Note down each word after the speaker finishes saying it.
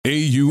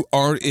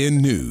AURN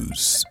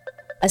News.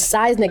 A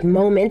seismic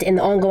moment in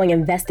the ongoing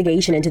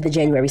investigation into the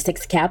January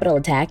 6th Capitol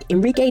attack,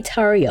 Enrique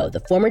Tarrio, the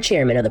former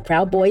chairman of the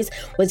Proud Boys,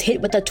 was hit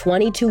with a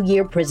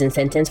 22-year prison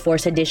sentence for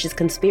seditious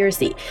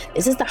conspiracy.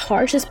 This is the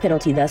harshest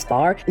penalty thus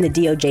far in the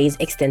DOJ's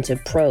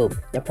extensive probe.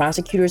 The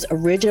prosecutors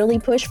originally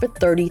pushed for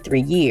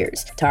 33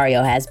 years.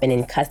 Tarrio has been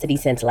in custody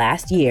since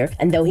last year,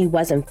 and though he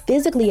wasn't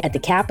physically at the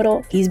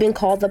Capitol, he's been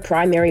called the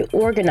primary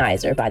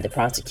organizer by the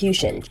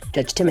prosecution.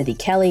 Judge Timothy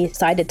Kelly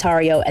cited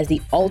Tarrio as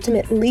the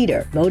ultimate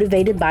leader,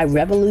 motivated by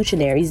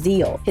revolutionary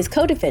zeal. His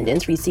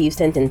co-defendants received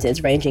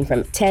sentences ranging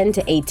from 10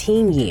 to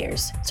 18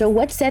 years. So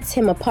what sets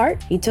him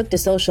apart? He took to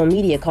social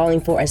media calling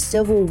for a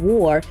civil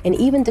war and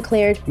even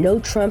declared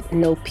no Trump,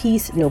 no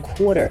peace, no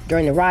quarter.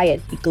 During the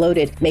riot, he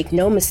gloated, "Make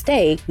no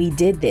mistake, we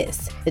did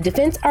this." The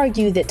defense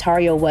argued that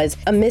Tarrio was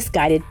a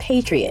misguided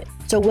patriot.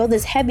 So will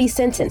this heavy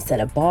sentence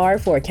set a bar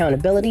for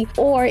accountability,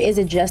 or is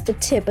it just the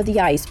tip of the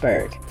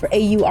iceberg? For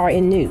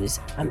AURN News,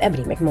 I'm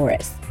Ebony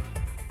McMorris.